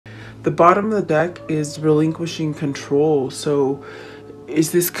The bottom of the deck is relinquishing control. So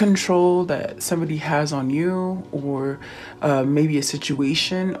is this control that somebody has on you, or maybe a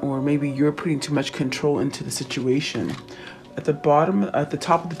situation, or maybe you're putting too much control into the situation? At the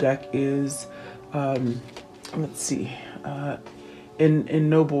top of the deck is, let's see,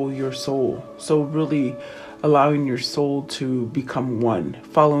 ennoble your soul. So really allowing your soul to become one,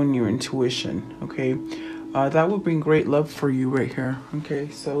 following your intuition. Okay, that would bring great love for you right here. Okay,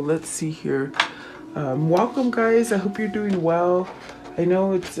 so let's see here. Welcome, guys. I hope you're doing well. I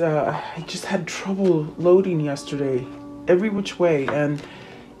know it's I just had trouble loading yesterday, every which way, and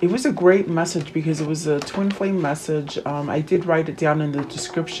it was a great message because it was a twin flame message. I did write it down in the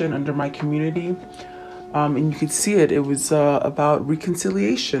description under my community, and you could see it. It was about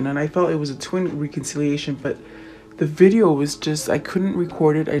reconciliation, and I felt it was a twin reconciliation, but the video was just, I couldn't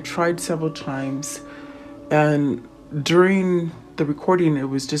record it. I tried several times, and during the recording, it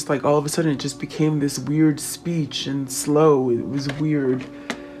was just like all of a sudden it just became this weird speech and slow. It was weird.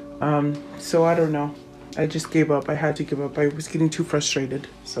 So I don't know. I just gave up. I had to give up. I was getting too frustrated.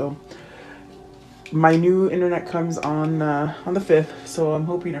 So my new internet comes on the 5th, so I'm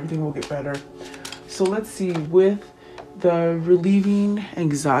hoping everything will get better. So let's see, with the relieving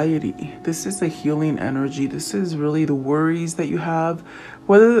anxiety, this is a healing energy. This is really the worries that you have,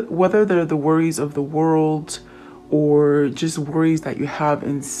 whether they're the worries of the world or just worries that you have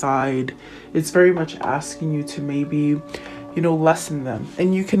inside. It's very much asking you to maybe, lessen them.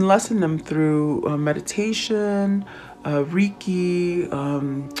 And you can lessen them through meditation, Reiki,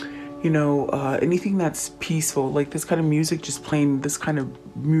 anything that's peaceful, like this kind of music, just playing this kind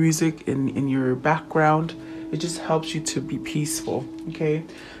of music in your background. It just helps you to be peaceful. Okay,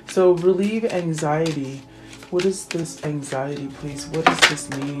 so relieve anxiety. What is this anxiety, please? What does this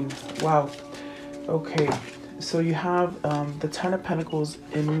mean? Wow. Okay, so you have the Ten of Pentacles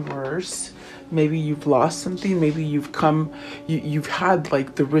in reverse. Maybe you've lost something. Maybe you've had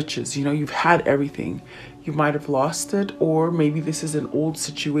like the riches, you've had everything. You might have lost it, or maybe this is an old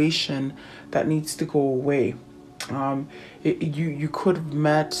situation that needs to go away. You could have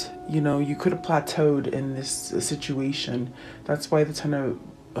met, you could have plateaued in this situation. That's why the Ten of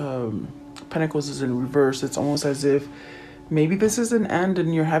Pentacles is in reverse. It's almost as if maybe this is an end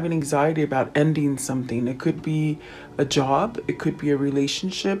and you're having anxiety about ending something. It could be a job, it could be a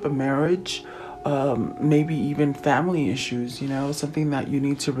relationship, a marriage, maybe even family issues, something that you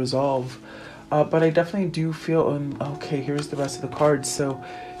need to resolve. But I definitely do feel, okay, here's the rest of the cards. So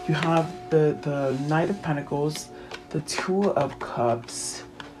you have the Knight of Pentacles, the Two of Cups,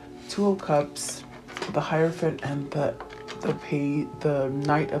 the Hierophant, and the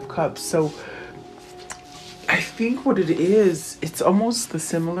Knight of Cups. So I think what it is, it's almost the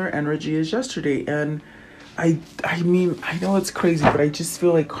similar energy as yesterday. And I mean, I know it's crazy, but I just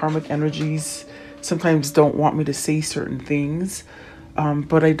feel like karmic energies sometimes don't want me to say certain things.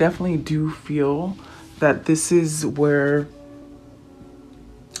 But I definitely do feel that this is where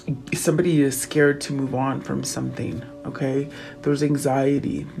somebody is scared to move on from something. Okay, there's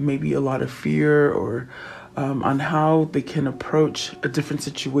anxiety, maybe a lot of fear, or on how they can approach a different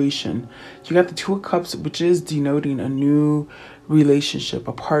situation. You got the Two of Cups, which is denoting a new relationship,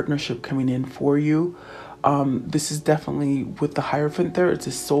 a partnership coming in for you. This is definitely, with the Hierophant there, it's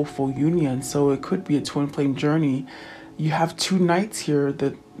a soulful union. So it could be a twin flame journey. You have two knights here,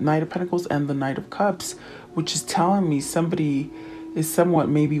 the Knight of Pentacles and the Knight of Cups, which is telling me somebody is somewhat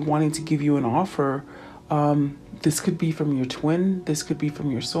maybe wanting to give you an offer. This could be from your twin. This could be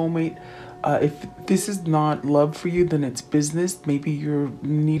from your soulmate. If this is not love for you, then it's business. Maybe you're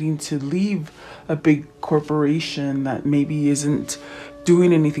needing to leave a big corporation that maybe isn't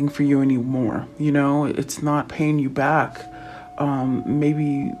doing anything for you anymore. It's not paying you back.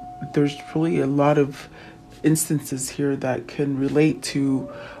 Maybe there's really a lot of instances here that can relate to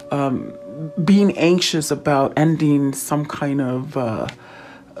being anxious about ending some kind of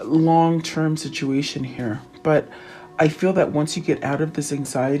long-term situation here. But I feel that once you get out of this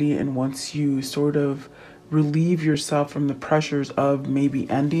anxiety and once you sort of relieve yourself from the pressures of maybe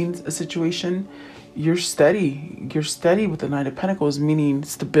ending a situation, you're steady. You're steady with the Knight of Pentacles, meaning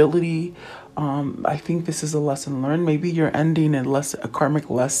stability. I think this is a lesson learned. Maybe you're ending a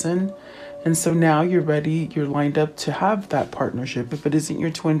karmic lesson. And so now you're ready, you're lined up to have that partnership. If it isn't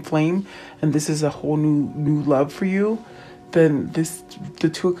your twin flame and this is a whole new love for you, then the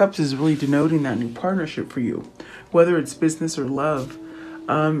Two of Cups is really denoting that new partnership for you, whether it's business or love.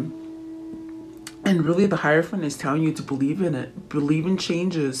 And really the Hierophant is telling you to believe in it, believe in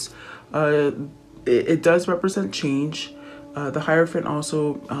changes. It does represent change. The Hierophant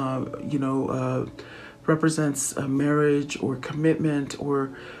also, represents a marriage or commitment,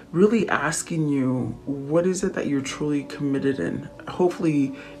 or really asking you, what is it that you're truly committed in?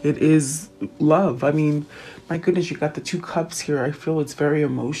 Hopefully it is love. I mean, my goodness, you got the 2 cups here. I feel it's very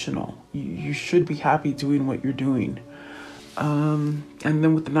emotional. You should be happy doing what you're doing. And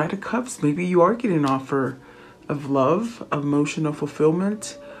then with the Knight of Cups, maybe you are getting an offer of love, emotional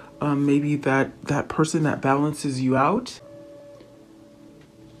fulfillment. Maybe that person that balances you out.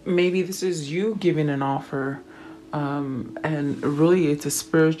 Maybe this is you giving an offer, and really it's a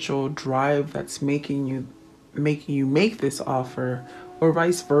spiritual drive that's making you make this offer, or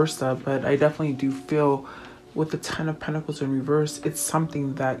vice versa. But I definitely do feel with the Ten of Pentacles in reverse, it's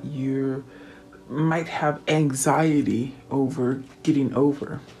something that you might have anxiety over getting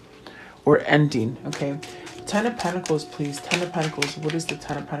over or ending. Okay, Ten of Pentacles, please. Ten of Pentacles. What is the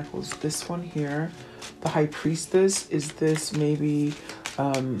Ten of Pentacles? This one here, the High Priestess. Is this maybe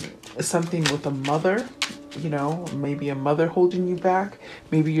something with a mother? You know, maybe a mother holding you back.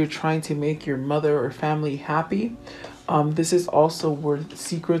 Maybe you're trying to make your mother or family happy. This is also where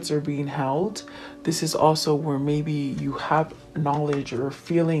secrets are being held. This is also where maybe you have knowledge or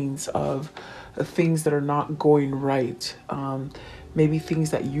feelings of things that are not going right. Maybe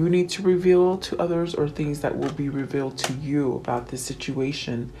things that you need to reveal to others, or things that will be revealed to you about this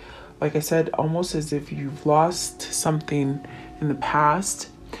situation. Like I said, almost as if you've lost something in the past.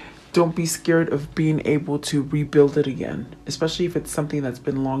 Don't be scared of being able to rebuild it again, especially if it's something that's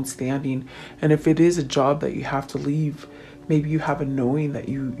been long standing. And if it is a job that you have to leave, maybe you have a knowing that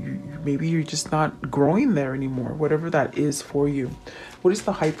maybe you're just not growing there anymore, whatever that is for you. What is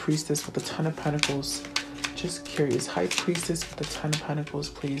the High Priestess with the Ten of Pentacles? Just curious. High Priestess with the Ten of Pentacles,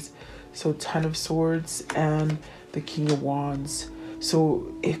 please. So Ten of Swords and the King of Wands.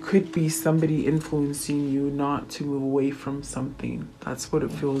 So it could be somebody influencing you not to move away from something. That's what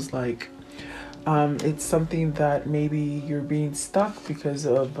it feels like. It's something that maybe you're being stuck because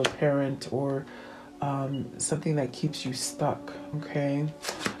of a parent, or something that keeps you stuck. Okay.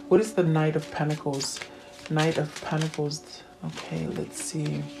 What is the Knight of Pentacles? Knight of Pentacles. Okay, let's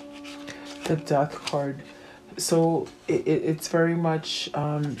see. The Death card. So it's very much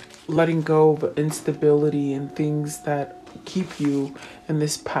letting go of instability and things that keep you in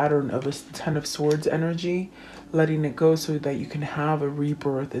this pattern of a Ten of Swords energy, letting it go so that you can have a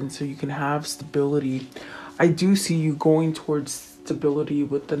rebirth and so you can have stability. I do see you going towards stability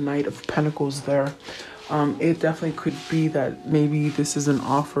with the Knight of Pentacles there. It definitely could be that maybe this is an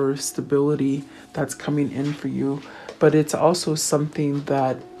offer of stability that's coming in for you, but it's also something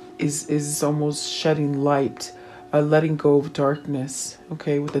that is almost shedding light, letting go of darkness.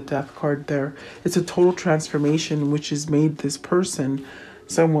 Okay, with the Death card there, it's a total transformation which has made this person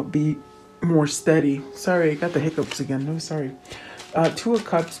somewhat be more steady. Sorry, I got the hiccups again. No, sorry. Two of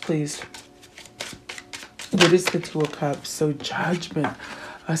Cups, please. What is the Two of Cups? So Judgment,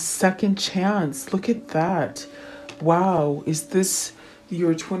 a second chance. Look at that. Wow, is this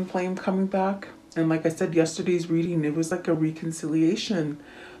your twin flame coming back? And like I said, yesterday's reading, it was like a reconciliation,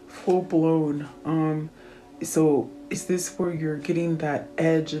 full blown. So is this where you're getting that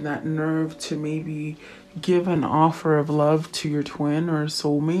edge and that nerve to maybe give an offer of love to your twin or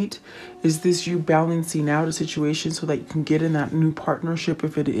soulmate? Is this you balancing out a situation so that you can get in that new partnership?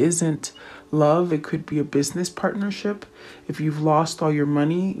 If it isn't love, it could be a business partnership. If you've lost all your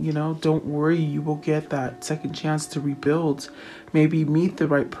money, you know, don't worry, you will get that second chance to rebuild. Maybe meet the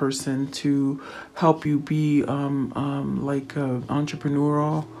right person to help you be like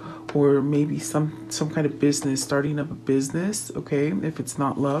entrepreneurial, or maybe some kind of business, starting up a business. Okay, if it's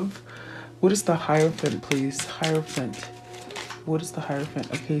not love. What is the Hierophant, please? Hierophant. What is the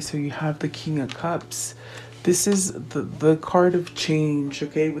Hierophant? Okay, so you have the King of Cups. This is the card of change.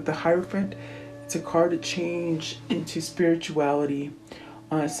 Okay, with the Hierophant, it's a card of change into spirituality.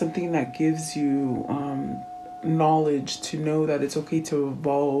 Something that gives you knowledge to know that it's okay to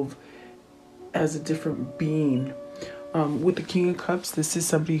evolve as a different being. With the King of Cups, this is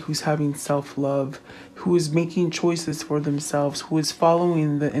somebody who's having self-love, who is making choices for themselves, who is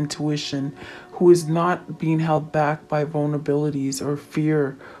following the intuition, who is not being held back by vulnerabilities or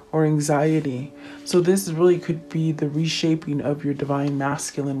fear or anxiety. So this really could be the reshaping of your divine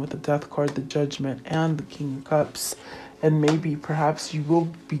masculine with the Death card, the Judgment, and the King of Cups. And maybe perhaps you will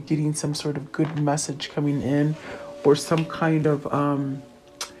be getting some sort of good message coming in, or some kind of,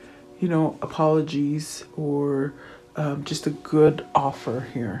 you know, apologies, or just a good offer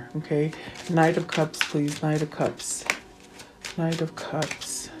here. Okay, Knight of Cups, please. Knight of Cups. Knight of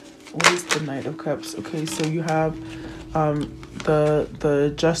Cups. What is the Knight of Cups? Okay, so you have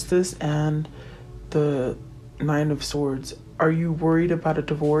the Justice and the Nine of Swords. Are you worried about a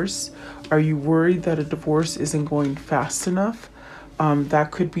divorce? Are you worried that a divorce isn't going fast enough? That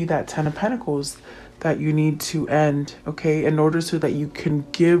could be that Ten of Pentacles that you need to end, okay, in order so that you can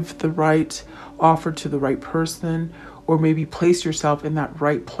give the right offer to the right person, or maybe place yourself in that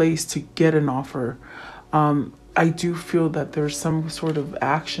right place to get an offer. I do feel that there's some sort of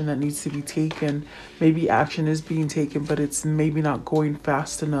action that needs to be taken. Maybe action is being taken, but it's maybe not going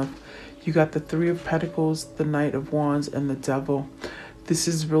fast enough. You got the Three of Pentacles, the Knight of Wands, and the Devil. This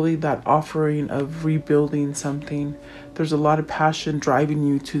is really that offering of rebuilding something. There's a lot of passion driving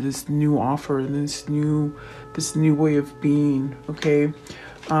you to this new offer and this new way of being, okay?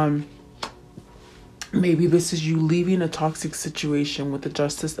 Maybe this is you leaving a toxic situation with the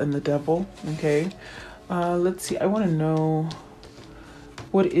Justice and the Devil, okay? Let's see. I want to know,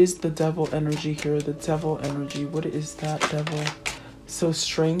 what is the Devil energy here? The Devil energy. What is that, Devil? So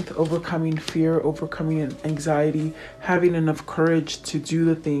strength, overcoming fear, overcoming anxiety, having enough courage to do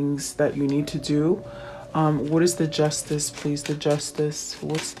the things that you need to do. What is the Justice, please? The Justice.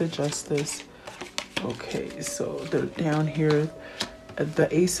 What's the Justice? Okay, so they're down here. The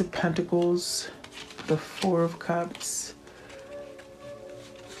Ace of Pentacles, the Four of Cups.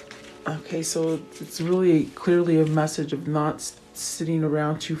 Okay, so it's really clearly a message of not sitting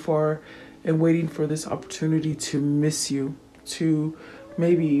around too far and waiting for this opportunity to miss you, to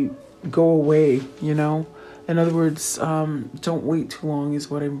maybe go away, you know? In other words, don't wait too long is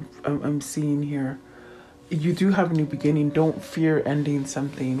what I'm seeing here. You do have a new beginning. Don't fear ending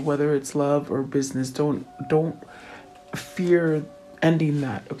something, whether it's love or business. Don't fear ending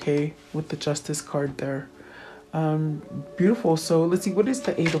that, okay? With the Justice card there. Beautiful. So let's see, what is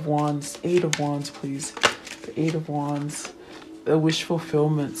the Eight of Wands? Eight of Wands, please. The Eight of Wands, a wish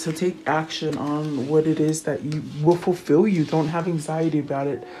fulfillment. So take action on what it is that you will fulfill you. Don't have anxiety about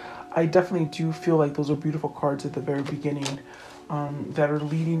it. I definitely do feel like those are beautiful cards at the very beginning, that are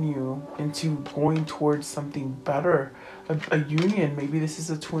leading you into going towards something better, a union. Maybe this is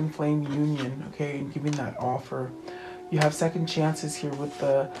a twin flame union, okay, and giving that offer. You have second chances here with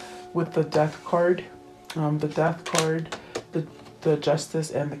the Death card. The Death card, the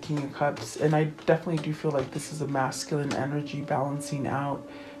Justice, and the King of Cups. And I definitely do feel like this is a masculine energy balancing out.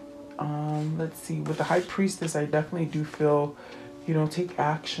 Let's see, with the High Priestess, I definitely do feel, you know, take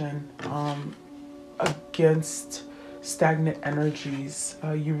action against stagnant energies.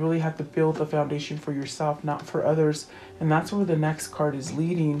 You really have to build a foundation for yourself, not for others. And that's where the next card is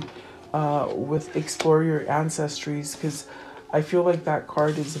leading, with explore your ancestries, because I feel like that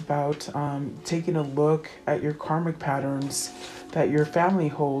card is about taking a look at your karmic patterns that your family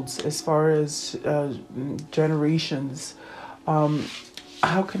holds as far as generations.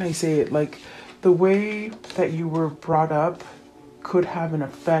 How can I say it? Like, the way that you were brought up could have an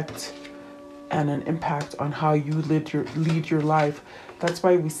effect and an impact on how you lead your life. That's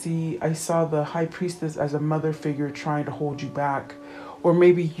why I saw the High Priestess as a mother figure trying to hold you back. Or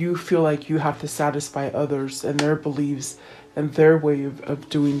maybe you feel like you have to satisfy others and their beliefs and their way of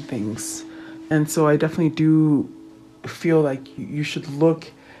doing things. And so I definitely do feel like you should look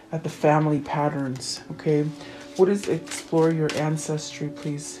at the family patterns, okay? What is explore your ancestry,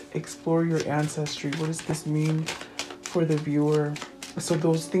 please? Explore your ancestry. What does this mean for the viewer? So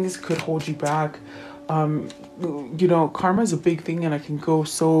those things could hold you back. You know, karma is a big thing, and I can go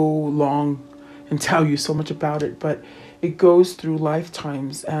so long and tell you so much about it, but it goes through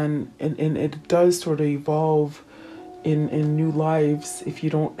lifetimes, and it does sort of evolve in new lives if you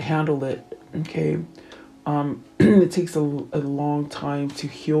don't handle it, okay? It takes a long time to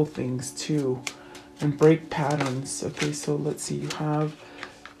heal things too and break patterns. Okay, so let's see, you have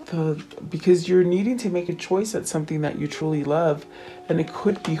because you're needing to make a choice at something that you truly love, and it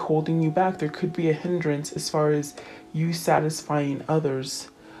could be holding you back. There could be a hindrance as far as you satisfying others,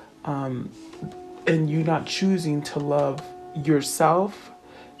 and you not choosing to love yourself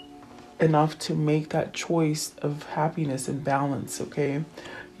enough to make that choice of happiness and balance, okay?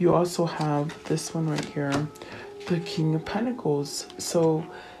 You also have this one right here, the King of Pentacles. So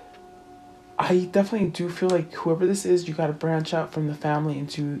I definitely do feel like whoever this is, you got to branch out from the family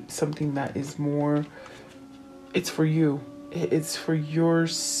into something that is more, it's for you. It's for your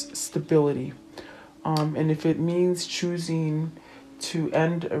stability. And if it means choosing to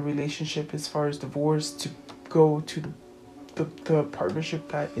end a relationship as far as divorce, to go to the partnership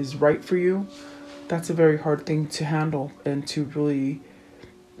that is right for you, that's a very hard thing to handle and to really,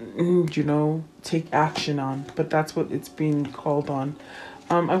 you know, take action on. But that's what it's being called on.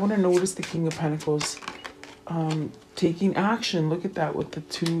 I want to know, what is the King of Pentacles? Taking action. Look at that with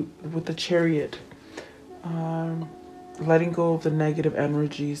the Chariot. Letting go of the negative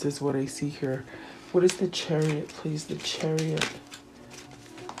energies is what I see here. What is the Chariot, please? The Chariot.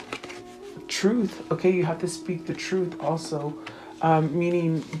 Truth. Okay, you have to speak the truth also.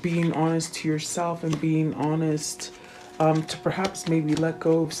 Meaning being honest to yourself and being honest to perhaps maybe let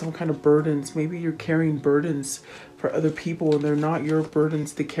go of some kind of burdens. Maybe you're carrying burdens for other people and they're not your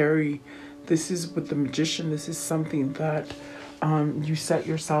burdens to carry. This is with the Magician. This is something that you set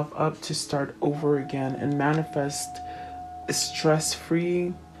yourself up to start over again and manifest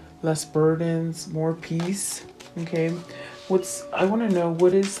stress-free, less burdens, more peace. Okay, I want to know,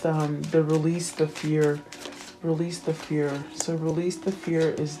 what is the release the fear? Release the fear. So release the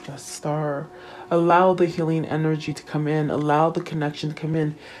fear is the Star. Allow the healing energy to come in. Allow the connection to come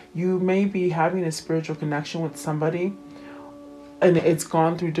in. You may be having a spiritual connection with somebody and it's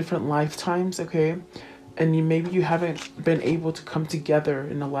gone through different lifetimes, okay? And maybe you haven't been able to come together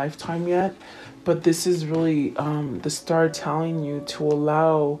in a lifetime yet, but this is really the Star telling you to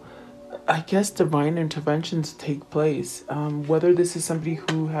allow, I guess, divine intervention to take place. Whether this is somebody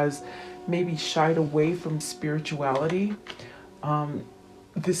who has maybe shied away from spirituality,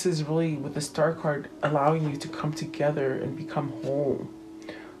 this is really, with the Star card, allowing you to come together and become whole.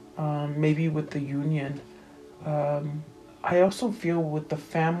 Maybe with the union. I also feel with the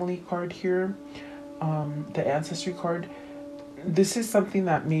Family card here, the Ancestry card, this is something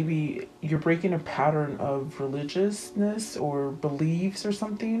that maybe you're breaking a pattern of religiousness or beliefs or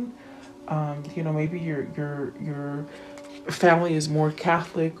something. You know, maybe your family is more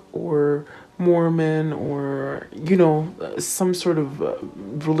Catholic or Mormon or, you know, some sort of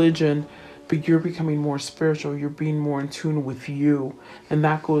religion, but you're becoming more spiritual. You're being more in tune with you, and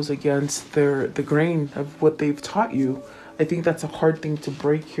that goes against the grain of what they've taught you. I think that's a hard thing to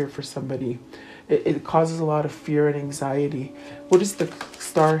break here for somebody. It causes a lot of fear and anxiety. What is the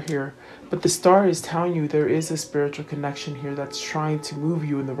Star here? But the Star is telling you there is a spiritual connection here that's trying to move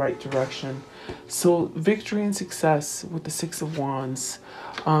you in the right direction. So victory and success with the Six of Wands.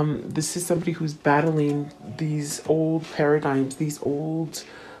 This is somebody who's battling these old paradigms, these old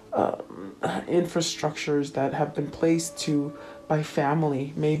infrastructures that have been placed by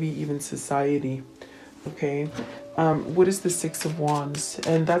family, maybe even society. Okay. What is the Six of Wands?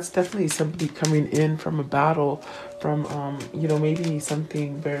 And that's definitely somebody coming in from a battle, from you know, maybe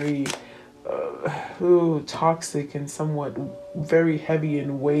something very toxic and somewhat very heavy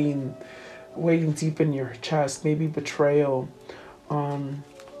and weighing deep in your chest. Maybe betrayal.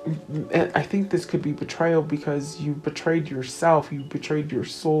 I think this could be betrayal because you betrayed yourself, you betrayed your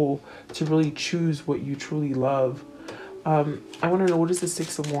soul to really choose what you truly love. I want to know, what is the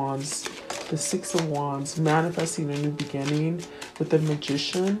Six of Wands? The Six of Wands, manifesting a new beginning with the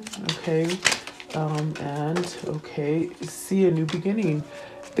Magician, okay? And, okay, see a new beginning.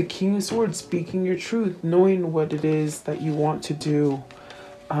 The King of Swords, speaking your truth, knowing what it is that you want to do.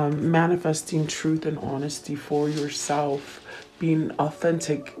 Manifesting truth and honesty for yourself, being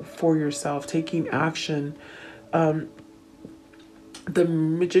authentic for yourself, taking action. The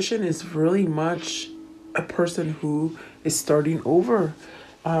Magician is really much a person who is starting over.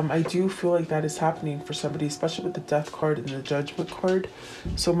 I do feel like that is happening for somebody, especially with the Death card and the Judgment card.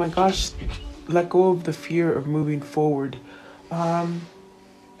 So my gosh, let go of the fear of moving forward.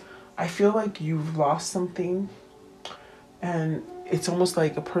 I feel like you've lost something, and it's almost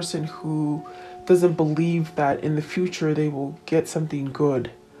like a person who doesn't believe that in the future they will get something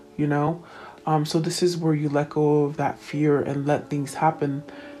good, you know? So this is where you let go of that fear and let things happen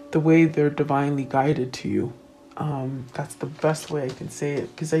the way they're divinely guided to you. That's the best way I can say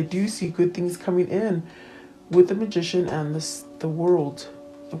it, because I do see good things coming in with the Magician and the World.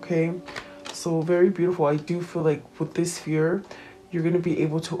 Okay, so very beautiful. I do feel like with this fear, you're going to be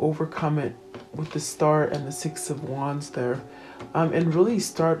able to overcome it with the Star and the Six of Wands there, and really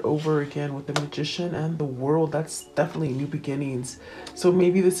start over again with the Magician and the World. That's definitely new beginnings. So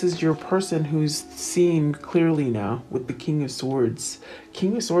maybe this is your person who's seeing clearly now with the King of Swords.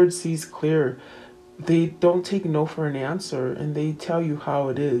 King of Swords sees clear. They don't take no for an answer, and they tell you how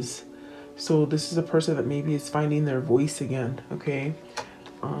it is. So this is a person that maybe is finding their voice again, okay?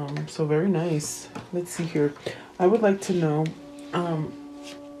 So very nice. Let's see here. I would like to know,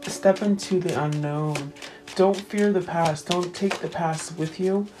 step into the unknown. Don't fear the past. Don't take the past with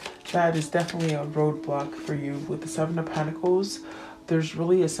you. That is definitely a roadblock for you. With the Seven of Pentacles, there's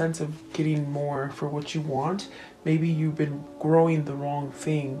really a sense of getting more for what you want. Maybe you've been growing the wrong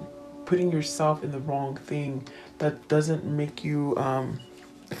thing, putting yourself in the wrong thing that doesn't make you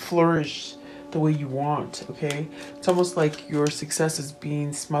flourish the way you want, okay? It's almost like your success is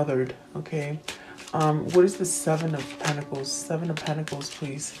being smothered, okay? What is the Seven of Pentacles? Seven of Pentacles,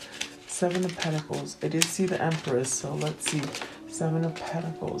 please. Seven of Pentacles. I did see the Empress, so let's see. Seven of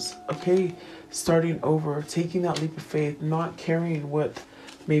Pentacles. Okay, starting over, taking that leap of faith, not carrying what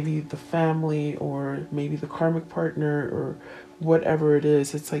maybe the family or maybe the karmic partner or whatever it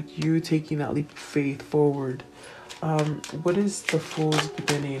is. It's like you taking that leap of faith forward. What is the Fool's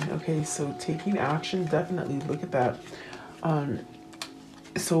beginning? Okay, so taking action, definitely look at that.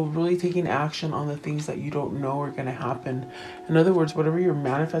 So really taking action on the things that you don't know are going to happen. In other words, whatever you're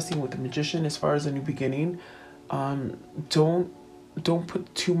manifesting with the Magician as far as a new beginning, don't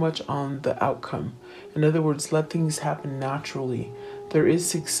put too much on the outcome. In other words, let things happen naturally. There is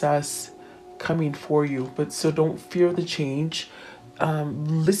success coming for you, but so don't fear the change.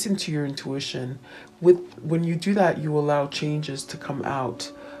 Listen to your intuition. When you do that, you allow changes to come out.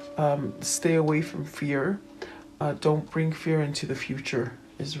 Stay away from fear. Don't bring fear into the future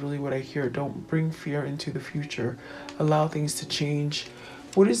is really what I hear. Don't bring fear into the future. Allow things to change.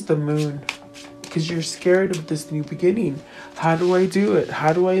 What is the Moon? Because you're scared of this new beginning. How do I do it?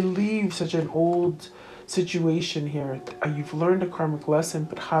 How do I leave such an old situation here? You've learned a karmic lesson,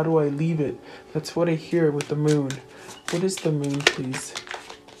 but how do I leave it? That's what I hear with the Moon. What is the Moon, please?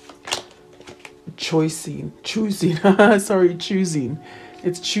 Choosing. Sorry, choosing.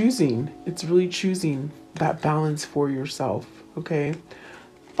 It's choosing. It's really choosing that balance for yourself, okay?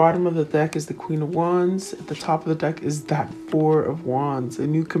 Bottom of the deck is the Queen of Wands. At the top of the deck is that Four of Wands. A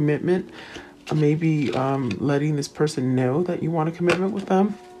new commitment. Maybe letting this person know that you want a commitment with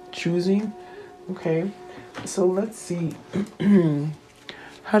them. Choosing. Okay. So let's see.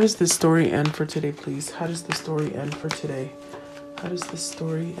 How does this story end for today, please? How does the story end for today? How does the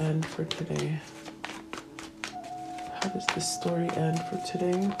story end for today? How does this story end for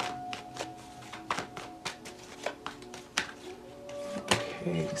today?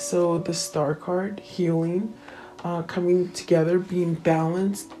 Okay, so the Star card, healing, coming together, being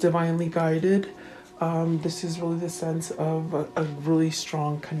balanced, divinely guided. This is really the sense of a really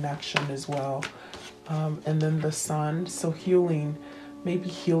strong connection as well. And then the Sun, so healing, maybe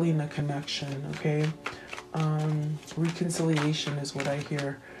healing a connection, okay? Reconciliation is what I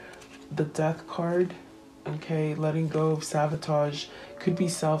hear. The Death card, okay, letting go of sabotage, could be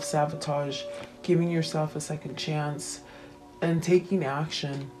self-sabotage, giving yourself a second chance, and taking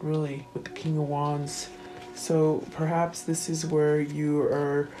action, really, with the King of Wands. So perhaps this is where you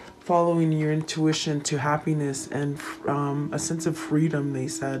are following your intuition to happiness and a sense of freedom, they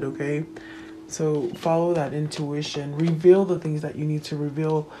said, okay? So follow that intuition. Reveal the things that you need to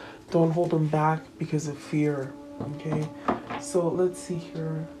reveal. Don't hold them back because of fear, okay? So let's see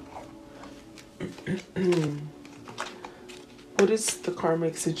here. What is the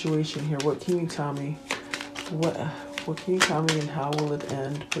karmic situation here? What can you tell me? What can you tell me and how will it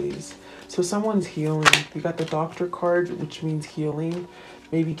end, please? So someone's healing. You got the Doctor card, which means healing,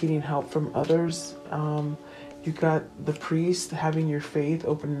 maybe getting help from others. You got the Priest, having your faith,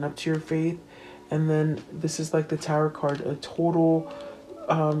 opening up to your faith. And then this is like the Tower card, a total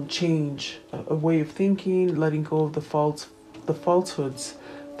change, a way of thinking, letting go of the falsehoods,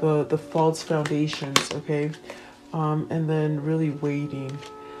 the false foundations, okay? And then really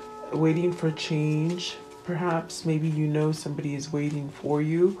waiting for change. Perhaps maybe you know somebody is waiting for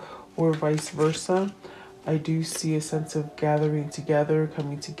you, or vice versa. I do see a sense of gathering together,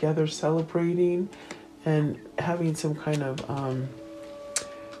 coming together, celebrating, and having some kind of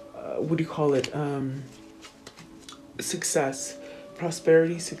what do you call it? Success,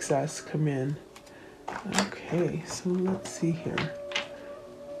 prosperity, success come in. Okay, so let's see here.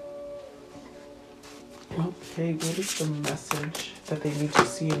 Okay, what is the message that they need to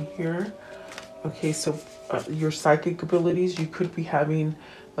see and hear? Okay, so your psychic abilities, you could be having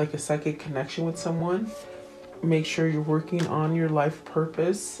like a psychic connection with someone. Make sure you're working on your life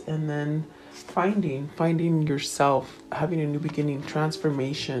purpose, and then finding yourself, having a new beginning,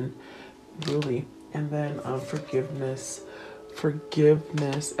 transformation, really. And then forgiveness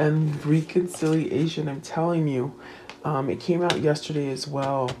and reconciliation. I'm telling you, it came out yesterday as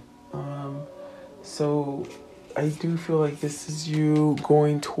well. So I do feel like this is you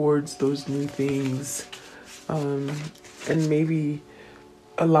going towards those new things, and maybe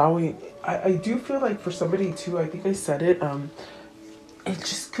allowing, I do feel like for somebody too, I think I said it, it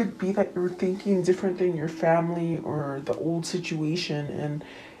just could be that you're thinking different than your family or the old situation, and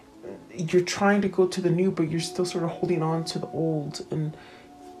you're trying to go to the new, but you're still sort of holding on to the old, and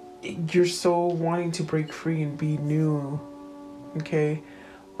you're so wanting to break free and be new, okay?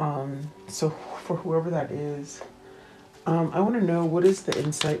 So for whoever that is, I want to know, what is the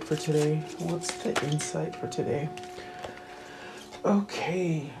insight for today? What's the insight for today?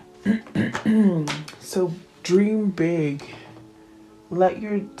 Okay. So dream big. Let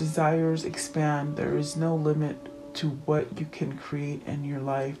your desires expand. There is no limit to what you can create in your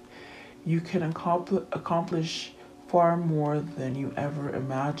life. You can accomplish far more than you ever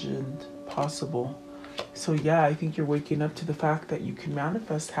imagined possible. So yeah, I think you're waking up to the fact that you can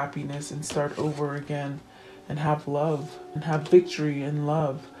manifest happiness and start over again and have love and have victory in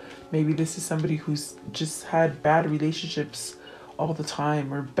love. Maybe this is somebody who's just had bad relationships all the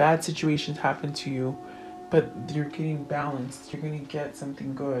time, or bad situations happen to you, but you're getting balanced. You're going to get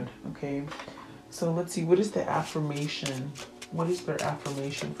something good, okay? So let's see, what is the affirmation? What is their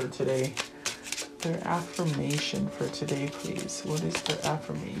affirmation for today? Their affirmation for today, please. What is their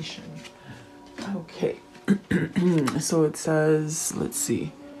affirmation? Okay. So it says, let's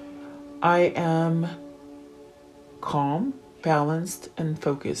see. I am calm, balanced, and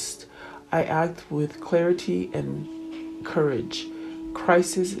focused. I act with clarity and courage.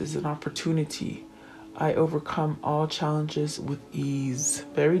 Crisis is an opportunity. I overcome all challenges with ease.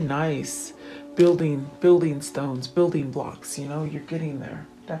 Very nice. Building stones, building blocks, you know, you're getting there.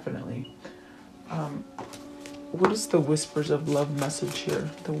 Definitely. What is the whispers of love message here?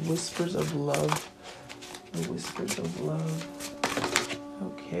 The whispers of love. The whispers of love.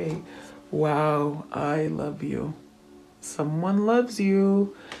 Okay. Wow, I love you. Someone loves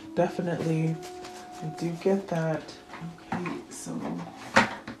you. Definitely. I do get that. Okay, so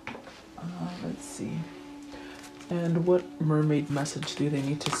let's see. And what mermaid message do they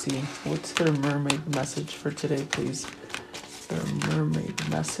need to see? What's their mermaid message for today, please? Their mermaid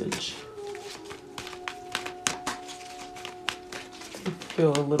message. They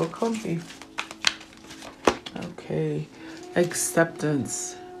feel a little comfy. Okay.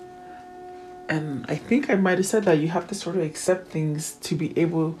 Acceptance. And I think I might have said that you have to sort of accept things to be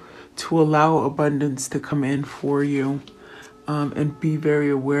able to allow abundance to come in for you, and be very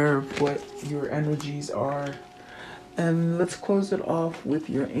aware of what your energies are. And let's close it off with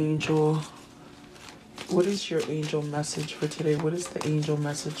your angel. What is your angel message for today? What is the angel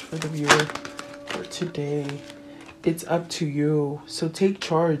message for the viewer for today? It's up to you. So take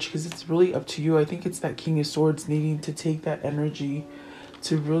charge, because it's really up to you. I think it's that King of Swords needing to take that energy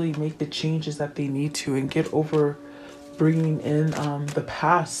to really make the changes that they need to and get over bringing in the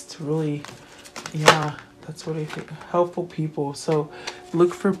past. Really, yeah, that's what I think. Helpful people. So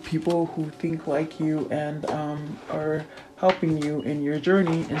look for people who think like you and are helping you in your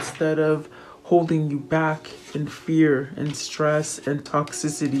journey instead of holding you back in fear and stress and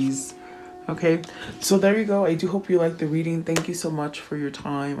toxicities. Okay, so there you go. I do hope you liked the reading. Thank you so much for your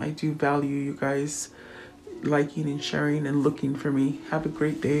time. I do value you guys liking and sharing and looking for me. Have a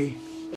great day.